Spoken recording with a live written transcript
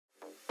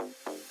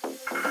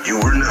You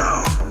are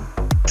now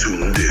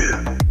tuned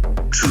in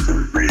to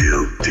the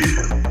real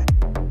deal.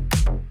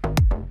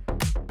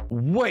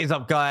 What is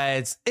up,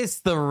 guys? It's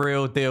the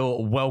real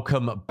deal.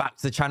 Welcome back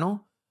to the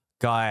channel.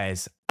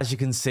 Guys, as you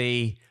can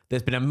see,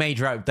 there's been a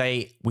major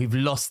update. We've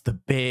lost the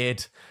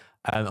beard.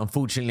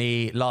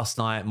 Unfortunately, last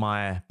night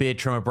my beard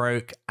trimmer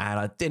broke and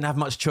I didn't have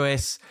much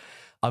choice.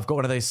 I've got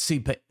one of those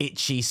super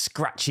itchy,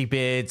 scratchy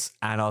beards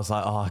and I was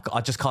like, oh,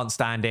 I just can't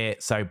stand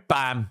it. So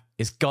bam,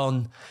 it's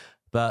gone.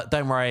 But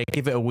don't worry,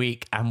 give it a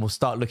week and we'll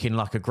start looking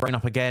like a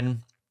grown-up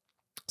again.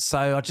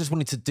 So I just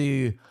wanted to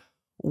do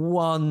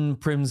one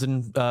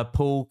Prism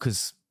pull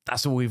because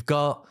that's all we've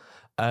got.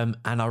 And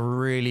I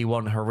really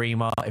want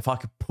Harima. If I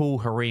could pull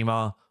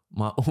Harima,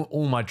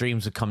 all my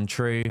dreams would come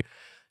true.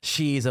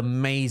 She is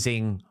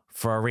amazing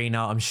for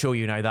arena. I'm sure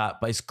you know that,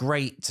 but it's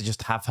great to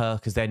just have her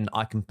because then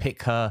I can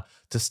pick her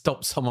to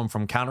stop someone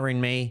from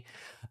countering me.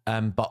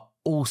 But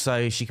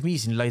also she can be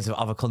used in loads of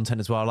other content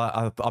as well.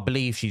 I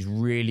believe she's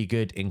really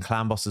good in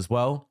Clan Boss as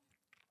well.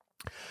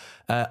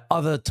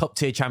 Other top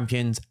tier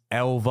champions,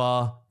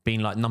 Elva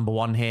being like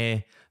 #1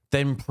 here,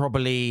 then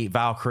probably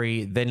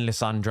Valkyrie, then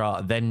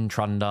Lissandra, then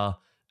Trunda,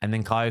 and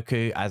then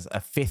Kyoku as a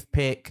 5th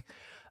pick.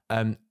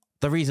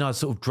 The reason I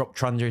sort of dropped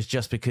Trunda is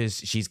just because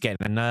she's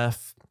getting a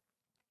nerf.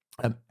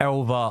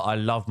 Elva, I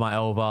love my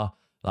Elva,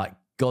 like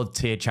god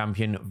tier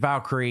champion.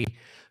 Valkyrie,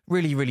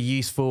 really, really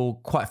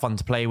useful, quite fun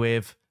to play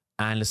with.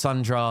 And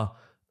Lissandra,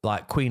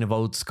 like queen of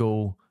old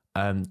school,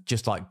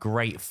 just like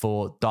great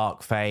for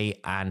Dark Fae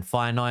and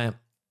Fire Knight.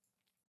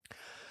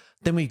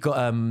 Then we've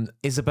got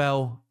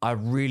Isabel. I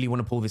really want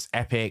to pull this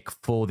epic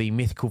for the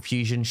Mythical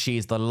Fusion. She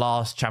is the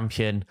last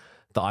champion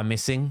that I'm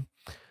missing.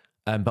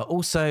 But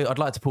also, I'd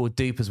like to pull a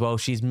dupe as well.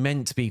 She's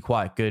meant to be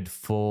quite good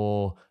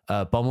for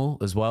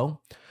Bommel as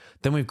well.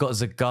 Then we've got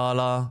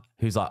Zagala,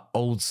 who's like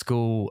old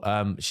school.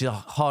 She's a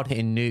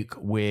hard-hitting nuke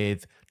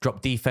with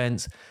drop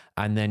defense.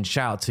 And then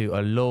shout out to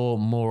Allure,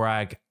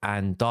 Morag,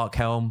 and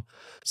Darkhelm.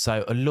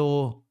 So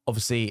Allure,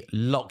 obviously,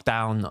 locked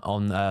down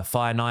on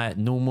Fire Knight,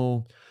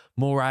 normal.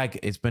 Morag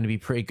is going to be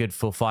pretty good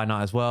for Fire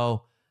Knight as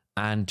well.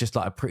 And just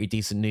like a pretty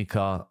decent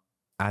nuker.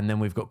 And then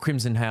we've got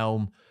Crimson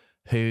Helm,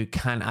 who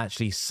can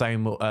actually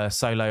solo,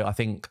 I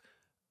think,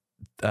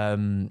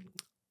 the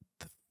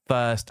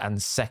first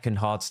and second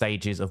hard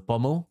stages of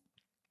Bommel.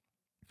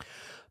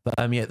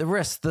 But yeah, the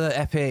rest of the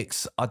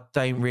epics I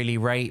don't really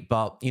rate,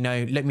 but you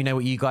know, let me know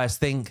what you guys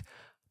think.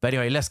 But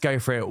anyway, let's go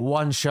for it.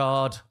 1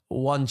 shard,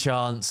 1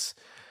 chance.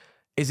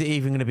 Is it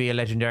even going to be a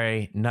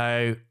legendary?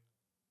 No.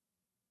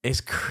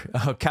 It's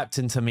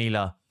Captain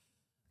Tamila.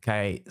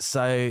 Okay,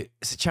 so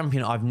it's a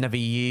champion I've never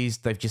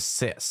used. They've just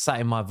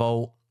sat in my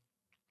vault.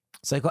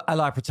 So they've got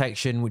ally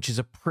protection, which is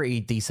a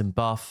pretty decent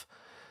buff.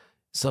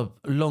 It's a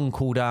long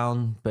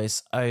cooldown, but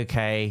it's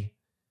okay.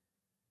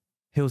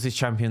 Heals his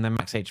champion, then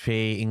max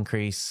HP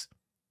increase.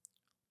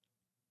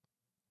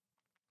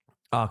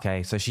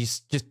 Okay, so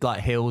she's just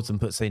like heals and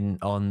puts in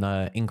on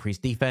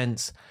increased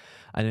defense.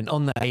 And then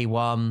on the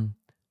A1,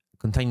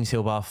 continuous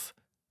heal buff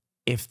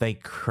if they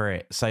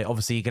crit. So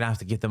obviously you're going to have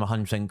to give them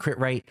 100% crit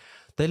rate.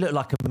 They look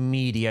like a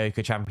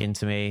mediocre champion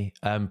to me.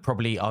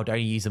 Probably I'd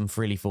only use them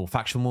for really for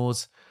faction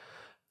wars.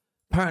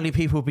 Apparently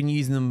people have been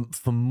using them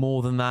for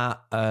more than that.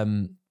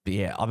 But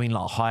yeah, I mean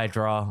like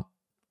Hydra,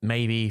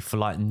 maybe for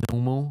like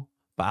normal.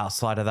 But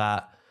outside of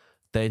that,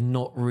 they're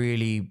not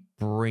really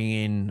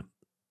bringing...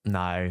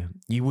 No,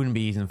 you wouldn't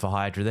be using them for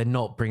Hydra. They're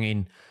not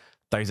bringing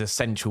those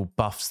essential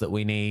buffs that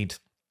we need.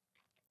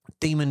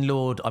 Demon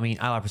Lord, I mean,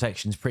 ally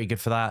protection is pretty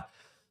good for that.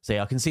 So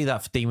yeah, I can see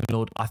that for Demon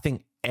Lord. I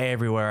think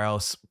everywhere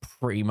else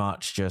pretty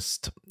much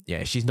just...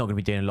 Yeah, she's not going to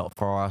be doing a lot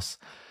for us.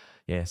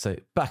 Yeah, so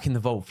back in the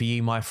vault for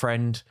you, my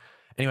friend.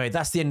 Anyway,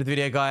 that's the end of the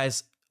video,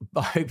 guys.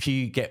 I hope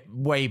you get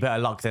way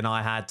better luck than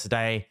I had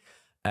today.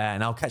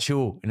 And I'll catch you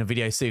all in a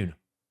video soon.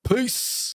 Peace!